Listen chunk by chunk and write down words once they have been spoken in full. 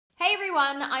Hey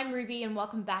everyone, I'm Ruby and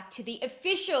welcome back to the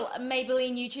official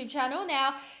Maybelline YouTube channel.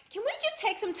 Now, can we just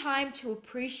take some time to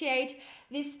appreciate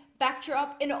this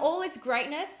backdrop in all its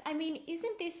greatness? I mean,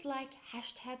 isn't this like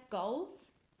hashtag goals?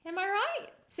 Am I right?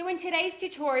 So in today's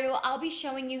tutorial, I'll be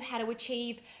showing you how to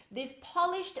achieve this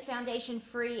polished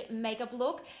foundation-free makeup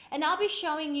look, and I'll be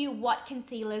showing you what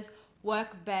concealers work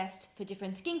best for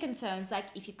different skin concerns, like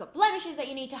if you've got blemishes that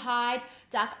you need to hide,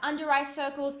 dark under eye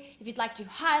circles, if you'd like to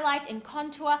highlight and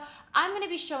contour. I'm going to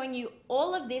be showing you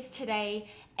all of this today,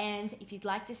 and if you'd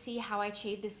like to see how I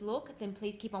achieve this look, then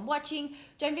please keep on watching.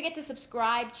 Don't forget to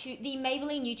subscribe to the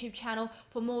Maybelline YouTube channel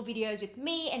for more videos with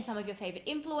me and some of your favorite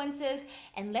influencers,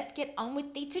 and let's get on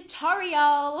with the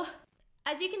tutorial.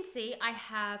 As you can see, I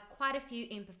have quite a few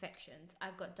imperfections.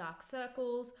 I've got dark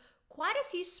circles, quite a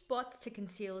few spots to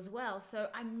conceal as well, so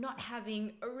I'm not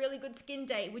having a really good skin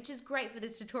day, which is great for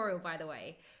this tutorial, by the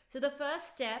way. So the first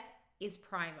step is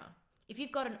primer. If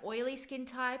you've got an oily skin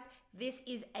type, this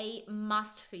is a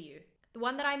must for you. The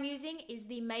one that I'm using is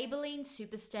the Maybelline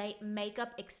SuperStay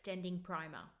Makeup Extending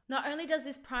Primer. Not only does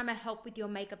this primer help with your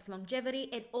makeup's longevity,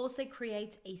 it also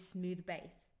creates a smooth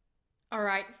base.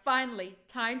 Alright, finally,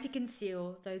 time to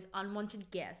conceal those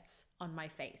unwanted guests on my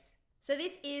face. So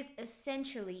this is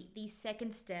essentially the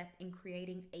second step in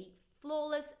creating a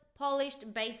flawless,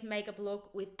 polished base makeup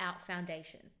look without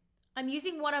foundation. I'm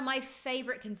using one of my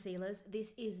favorite concealers.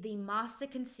 This is the Master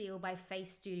Conceal by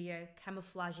Face Studio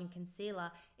Camouflaging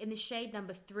Concealer in the shade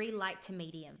number 3 light to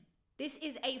medium. This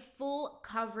is a full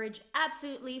coverage,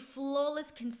 absolutely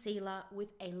flawless concealer with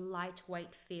a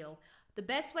lightweight feel. The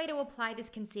best way to apply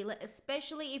this concealer,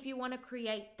 especially if you want to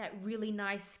create that really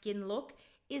nice skin look,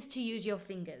 is to use your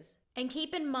fingers. And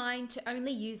keep in mind to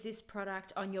only use this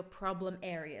product on your problem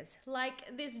areas,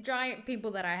 like this giant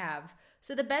pimple that I have.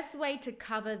 So the best way to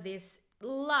cover this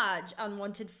large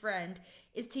unwanted friend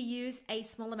is to use a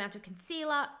small amount of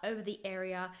concealer over the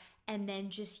area and then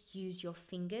just use your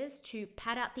fingers to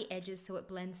pat out the edges so it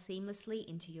blends seamlessly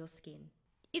into your skin.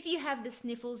 If you have the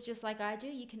sniffles just like I do,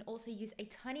 you can also use a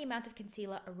tiny amount of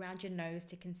concealer around your nose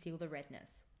to conceal the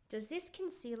redness. Does this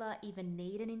concealer even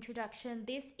need an introduction?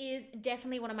 This is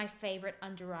definitely one of my favorite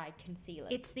under eye concealers.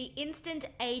 It's the Instant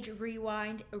Age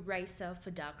Rewind Eraser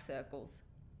for dark circles.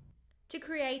 To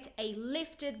create a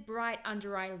lifted, bright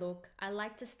under eye look, I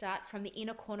like to start from the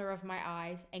inner corner of my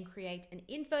eyes and create an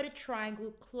inverted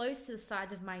triangle close to the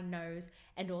sides of my nose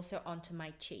and also onto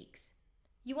my cheeks.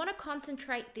 You want to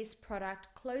concentrate this product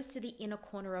close to the inner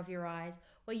corner of your eyes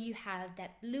where you have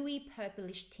that bluey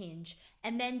purplish tinge,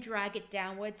 and then drag it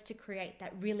downwards to create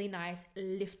that really nice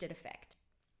lifted effect.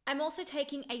 I'm also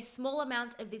taking a small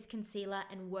amount of this concealer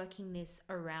and working this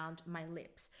around my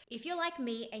lips. If you're like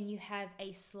me and you have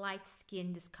a slight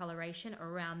skin discoloration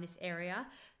around this area,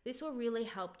 this will really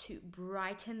help to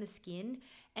brighten the skin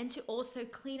and to also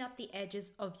clean up the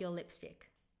edges of your lipstick.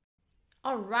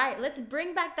 Alright, let's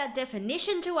bring back that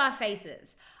definition to our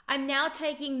faces. I'm now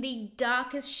taking the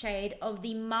darkest shade of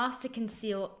the Master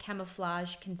Conceal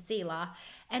Camouflage Concealer,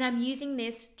 and I'm using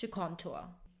this to contour.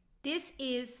 This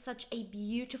is such a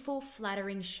beautiful,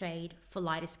 flattering shade for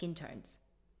lighter skin tones.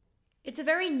 It's a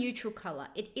very neutral color.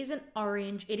 It isn't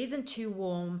orange, it isn't too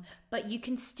warm, but you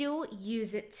can still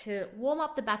use it to warm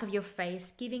up the back of your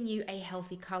face, giving you a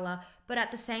healthy color, but at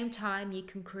the same time, you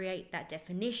can create that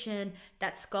definition,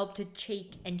 that sculpted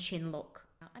cheek and chin look.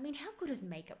 I mean, how good is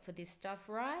makeup for this stuff,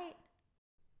 right?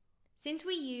 Since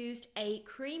we used a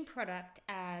cream product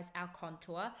as our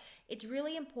contour, it's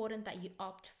really important that you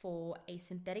opt for a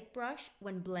synthetic brush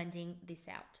when blending this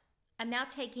out. I'm now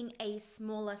taking a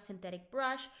smaller synthetic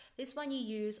brush. This one you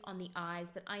use on the eyes,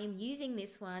 but I am using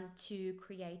this one to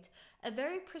create a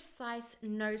very precise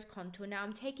nose contour. Now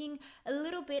I'm taking a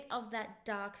little bit of that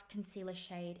dark concealer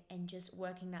shade and just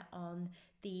working that on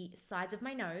the sides of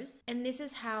my nose. And this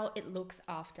is how it looks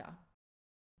after.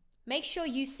 Make sure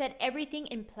you set everything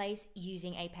in place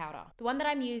using a powder. The one that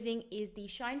I'm using is the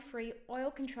Shine Free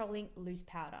Oil Controlling Loose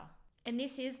Powder. And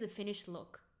this is the finished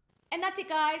look. And that's it,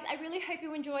 guys. I really hope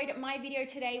you enjoyed my video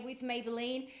today with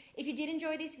Maybelline. If you did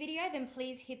enjoy this video, then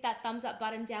please hit that thumbs up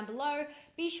button down below.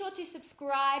 Be sure to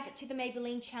subscribe to the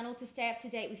Maybelline channel to stay up to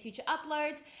date with future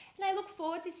uploads. And I look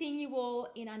forward to seeing you all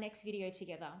in our next video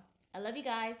together. I love you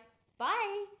guys.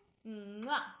 Bye.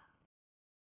 Mwah.